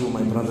ask you,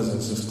 my brothers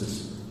and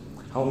sisters,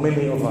 how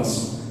many of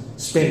us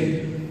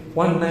spend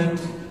one night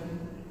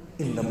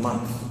in the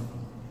month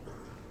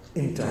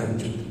in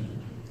tahajjud?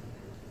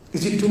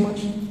 Is it too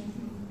much?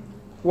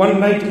 One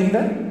night in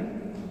the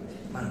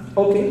month.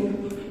 Okay.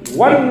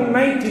 One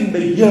night in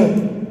the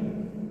year.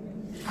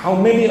 How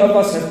many of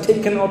us have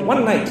taken out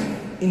one night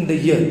in the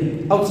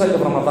year outside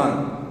of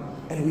Ramadan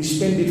and we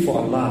spend it for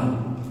Allah?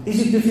 Is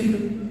it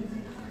difficult?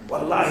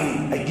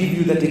 Wallahi, I give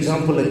you that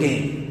example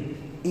again.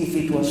 If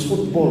it was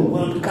football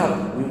World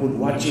Cup, we would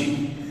watch it.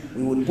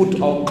 We would put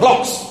our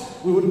clocks.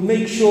 We would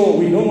make sure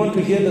we don't want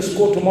to hear the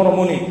score tomorrow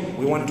morning.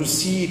 We want to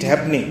see it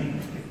happening.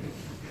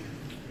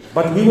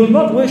 But we will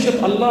not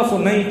worship Allah for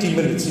 90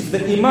 minutes. If the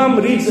Imam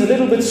reads a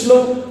little bit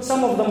slow,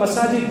 some of the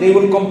masajid, they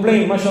will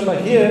complain. MashaAllah,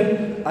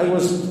 here, I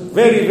was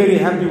very, very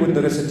happy with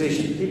the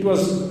recitation. It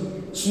was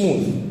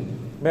smooth.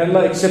 May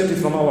Allah accept it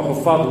from our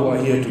huffaz who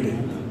are here today.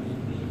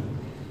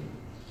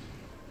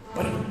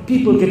 But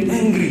people get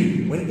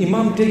angry when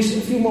Imam takes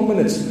a few more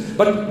minutes.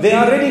 But they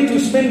are ready to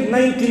spend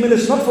 90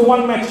 minutes, not for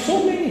one match,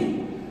 so many.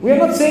 We are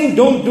not saying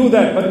don't do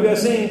that, but we are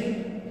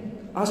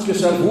saying, ask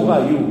yourself, who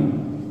are you?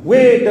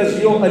 Where does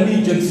your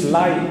allegiance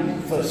lie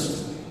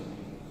first?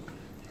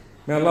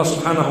 May Allah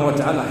subhanahu wa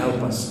ta'ala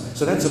help us.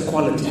 So that's a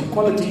quality. A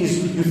quality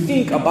is you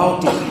think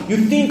about it. You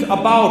think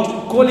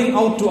about calling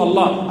out to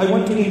Allah. I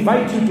want to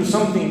invite you to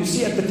something. You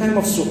see, at the time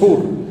of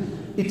suhoor,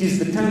 it is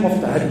the time of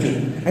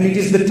tahajjud. And it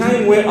is the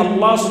time where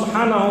Allah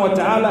subhanahu wa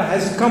ta'ala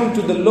has come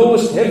to the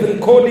lowest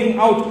heaven calling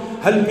out,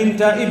 هَلْ مِن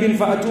تَائِبٍ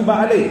فَأَتُوبَ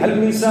عَلَيْهِ هَلْ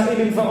مِن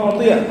سَائِلٍ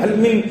فَأُعْطِيَهِ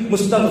هَلْ مِن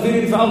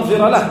مُسْتَغْفِرٍ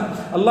فَأَغْفِرَ لَهِ.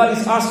 Allah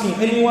is asking,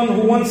 anyone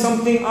who wants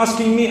something,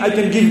 asking me, I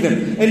can give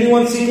them.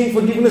 Anyone seeking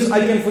forgiveness, I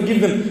can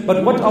forgive them.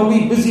 But what are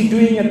we busy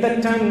doing at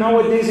that time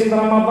nowadays in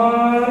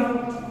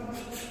Ramadan?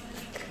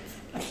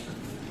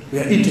 We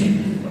are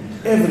eating.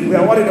 We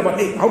are worried about,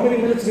 hey, how many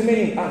minutes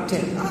remaining?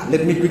 10.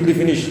 Let me quickly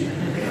finish.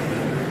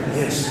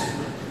 Yes.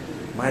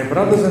 My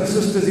brothers and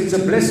sisters, it's a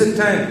blessed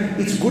time.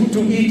 It's good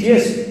to eat,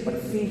 yes.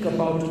 But think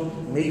about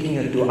making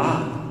a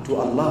dua to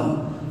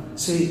Allah.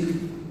 Say,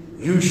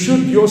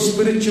 your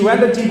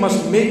spirituality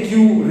must make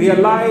you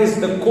realize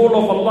the call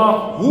of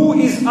Allah. Who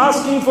is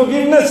asking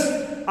forgiveness?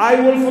 I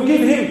will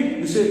forgive him.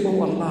 You say,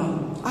 oh Allah,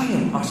 I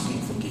am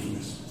asking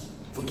forgiveness.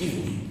 Forgive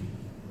me.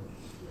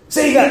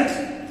 Say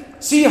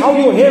that. See how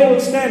your hair will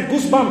stand,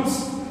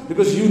 goosebumps.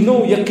 Because you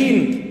know,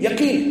 yaqeen,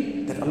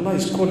 that Allah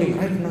is calling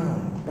right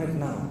now.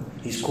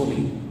 He's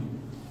calling.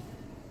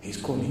 He's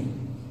calling.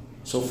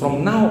 So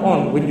from now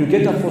on, when you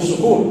get up for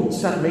suhoor,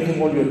 start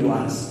making all your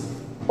du'as.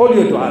 All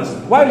your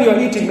du'as. While you are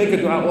eating, make a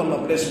du'a. Oh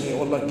Allah bless me.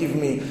 Oh Allah give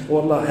me.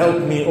 Oh Allah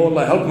help me. Oh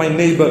Allah help my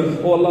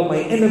neighbor. Oh Allah my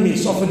enemy,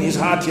 soften his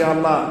heart, Ya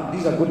Allah.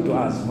 These are good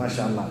du'as,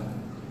 mashallah.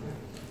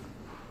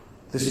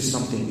 This is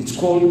something. It's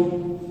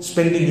called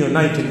spending your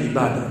night in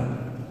ibadah.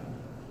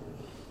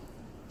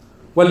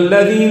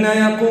 وَالَّذِينَ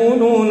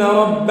يَقُولُونَ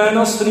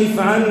رَبَّنَا اصْرِفْ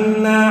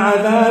عَنَّا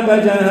عَذَابَ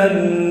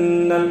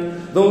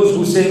جَهَنَّمَ. Those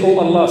who say, Oh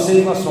Allah,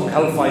 save us from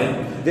hellfire.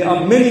 There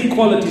are many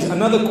qualities.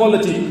 Another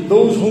quality,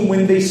 those whom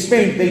when they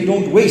spend, they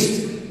don't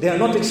waste. They are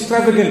not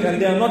extravagant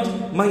and they are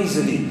not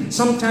miserly.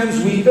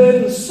 Sometimes we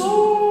earn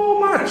so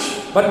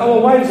much, but our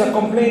wives are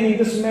complaining,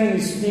 this man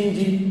is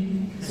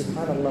stingy.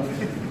 Subhanallah.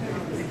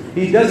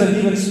 He doesn't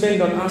even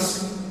spend on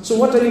us. So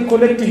what are you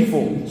collecting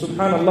for?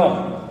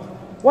 Subhanallah.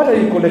 What are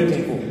you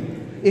collecting for?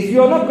 If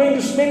you are not going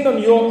to spend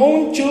on your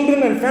own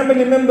children and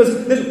family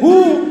members, then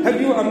who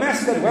have you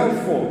amassed that wealth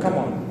for? Come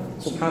on.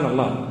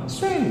 Subhanallah.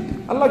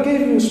 Spend. Allah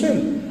gave you,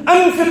 spend.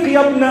 أَنْفِقْ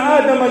يَبْنَ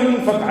آدَمَ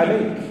يُنْفَقْ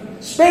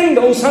عَلَيْكَ. Spend,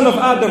 O son of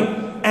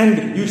Adam,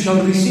 and you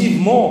shall receive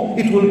more.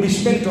 It will be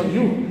spent on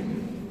you.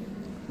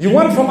 You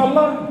want from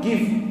Allah?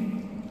 Give.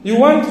 You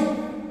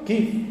want?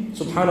 Give.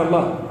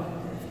 Subhanallah.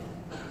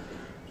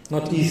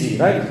 Not easy,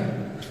 right?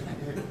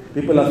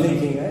 People are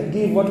thinking, I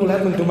give, what will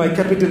happen to my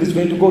capital? It's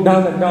going to go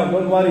down and down.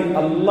 Don't worry,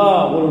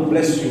 Allah will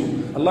bless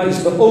you. Allah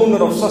is the owner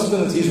of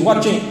sustenance. He's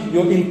watching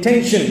your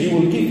intention. He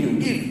will give you.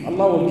 Give.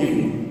 Allah will give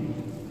you.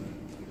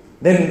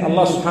 Then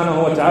Allah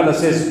subhanahu wa ta'ala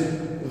says,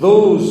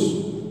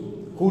 those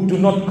who do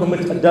not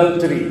commit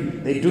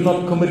adultery, they do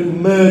not commit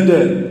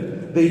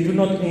murder, they do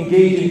not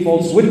engage in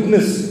false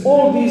witness.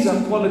 All these are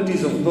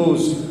qualities of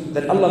those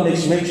that Allah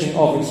makes mention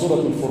of in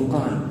Surah Al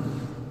Furqaan.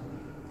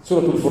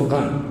 Surah Al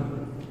Furqaan.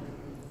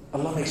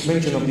 Allah makes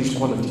mention of these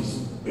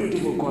qualities,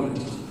 beautiful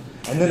qualities.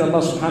 And then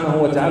Allah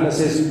subhanahu wa ta'ala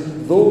says,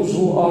 those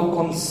who are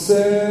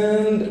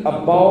concerned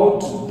about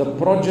the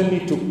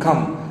progeny to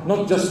come,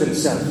 not just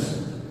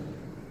themselves.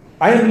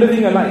 I am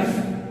living a life.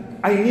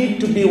 I need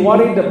to be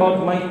worried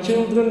about my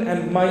children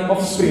and my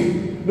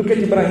offspring. Look at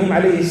Ibrahim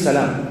alayhi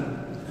salam.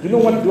 You know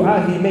what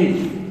dua he made?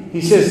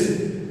 He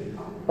says,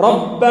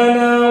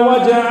 رَبَّنَا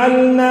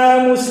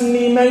وَجَعَلْنَا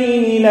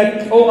مُسْلِمَيْنِ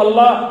لَكَ. Oh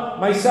Allah,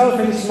 myself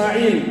and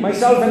Ismail,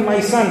 myself and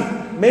my son,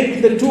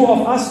 make the two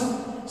of us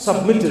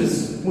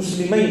submitters,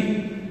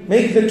 Muslimain.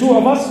 Make the two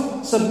of us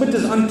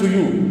submitters unto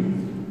you.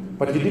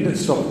 But he didn't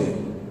stop there.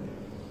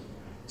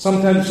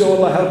 Sometimes say,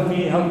 Allah help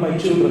me, help my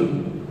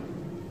children.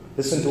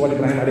 Listen to what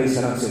Ibrahim alayhi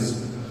salam says.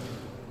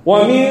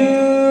 وَمِن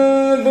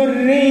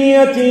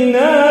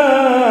ذُرِّيَّتِنَا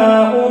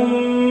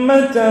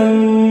أُمَّةً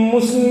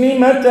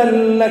مُسْلِمَةً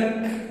لَكَ.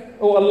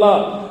 Oh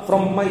Allah,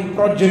 from my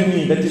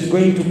progeny that is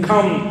going to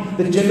come,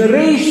 the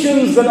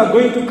generations that are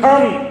going to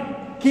come,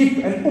 keep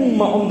an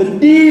ummah on the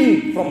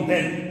deen from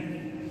them.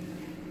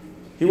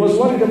 He was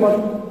worried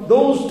about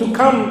those to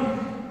come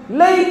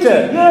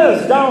later,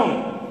 years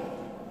down.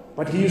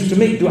 But he used to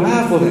make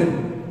dua for them.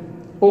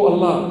 Oh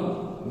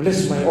Allah,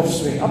 bless my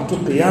offspring up to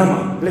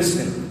Qiyamah. Bless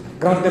them.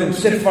 Grant them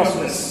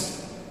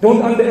steadfastness.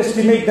 Don't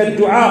underestimate that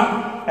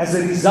dua. As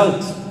a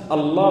result,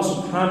 Allah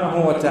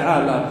subhanahu wa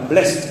ta'ala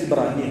blessed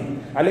Ibrahim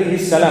alayhi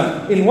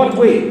salam. In what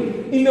way?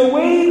 In a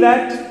way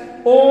that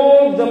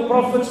all the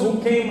prophets who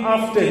came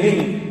after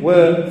him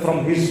were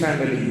from his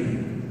family.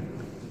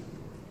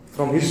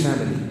 From his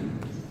family.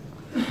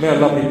 May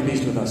Allah be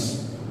pleased with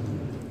us.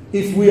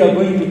 If we are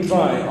going to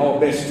try our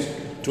best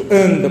to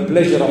earn the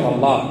pleasure of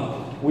Allah,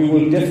 we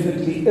will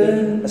definitely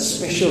earn a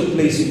special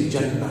place in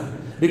Jannah.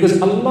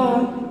 Because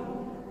Allah,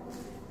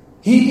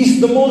 He is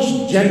the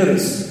most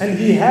generous and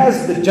He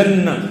has the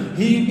Jannah.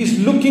 He is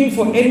looking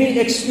for any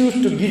excuse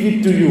to give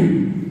it to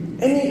you.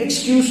 Any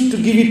excuse to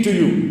give it to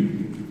you.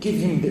 Give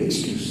Him the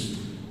excuse.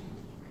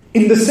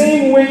 In the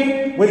same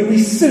way, when we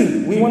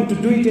sin, we want to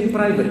do it in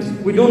private.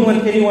 We don't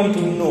want anyone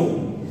to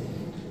know.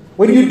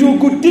 When you do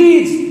good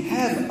deeds,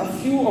 have a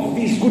few of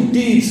these good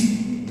deeds.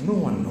 No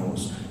one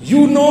knows.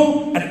 You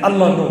know and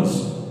Allah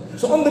knows.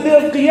 So on the day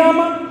of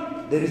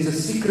Qiyamah, there is a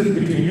secret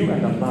between you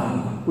and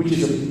Allah, which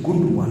is a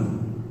good one,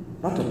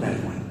 not a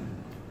bad one.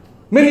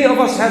 Many of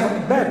us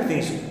have bad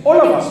things. All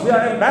of us, we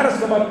are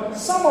embarrassed about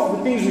some of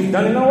the things we've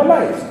done in our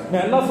lives.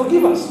 May Allah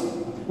forgive us.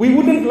 We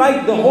wouldn't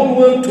like the whole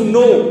world to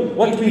know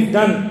what we've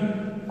done.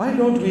 Why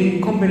don't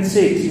we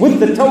compensate with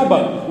the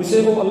tawbah? We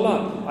say, oh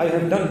Allah, I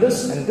have done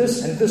this and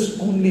this and this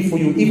only for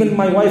you. Even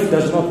my wife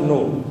does not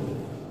know.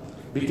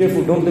 Be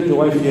careful, don't let your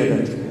wife hear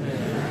that.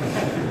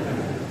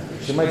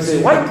 She might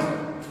say, what?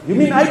 You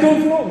mean I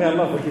don't know? May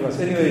Allah forgive us.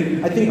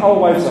 Anyway, I think our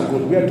wives are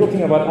good. We are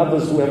talking about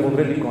others who have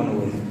already gone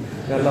away.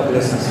 May Allah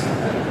bless us.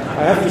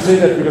 I have to say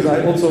that because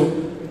I also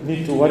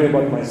need to worry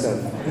about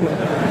myself.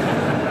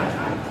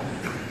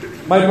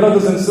 My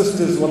brothers and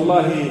sisters,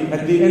 wallahi,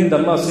 at the end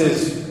Allah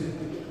says,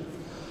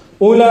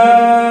 أُولَٰئِكَ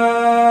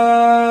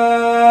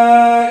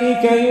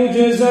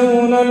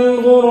يُجْزَوْنَ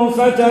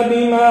الْغُرْفَةَ الجنة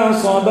بما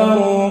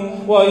صبروا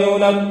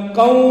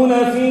ويلقون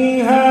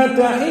فيها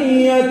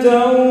تحية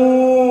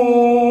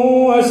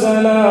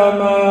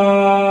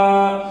وسلاما.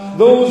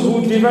 Those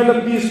who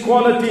develop these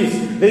qualities,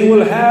 they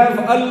will have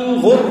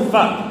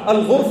al-ghurfa.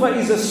 Al-ghurfa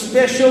is a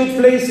special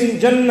place in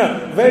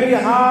Jannah, very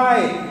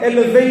high,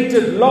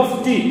 elevated,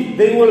 lofty.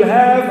 They will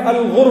have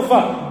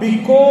al-ghurfa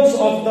because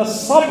of the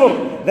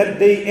sabr that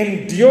they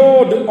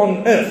endured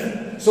on earth.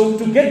 So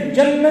to get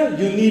Jannah,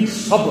 you need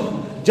sabr.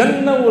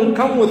 Jannah will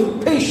come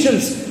with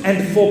patience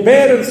and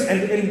forbearance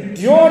and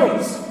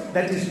endurance.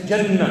 That is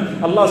Jannah.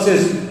 Allah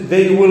says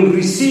they will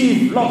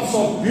receive lots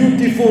of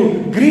beautiful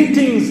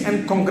greetings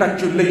and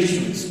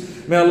congratulations.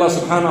 May Allah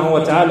subhanahu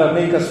wa ta'ala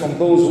make us from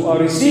those who are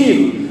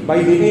received by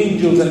the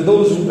angels and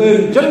those who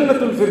earn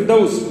Jannatul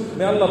Firdaus.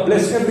 May Allah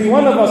bless every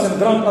one of us and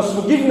grant us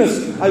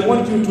forgiveness. I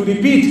want you to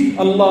repeat,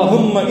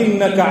 Allahumma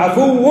innaka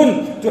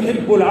afuwun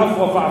tuhibbul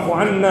afwa fa'fu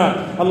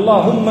anna.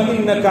 Allahumma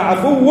innaka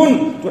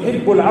afuwun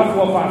tuhibbul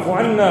afwa fa'fu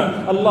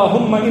anna.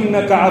 Allahumma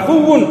innaka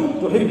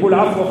afuwun tuhibbul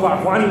afwa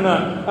fa'fu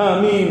anna.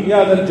 Ameen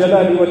ya dhal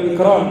jalali wal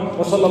ikram.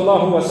 Wa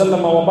sallallahu wa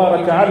sallama wa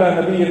baraka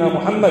ala nabiyyina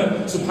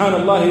Muhammad.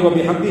 Subhanallahi wa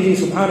bihamdihi.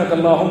 Subhanaka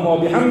Allahumma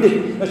wa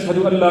bihamdik.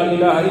 Nashhadu an la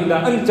ilaha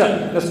illa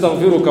anta.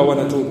 Nastaghfiruka wa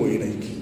natubu ilayk.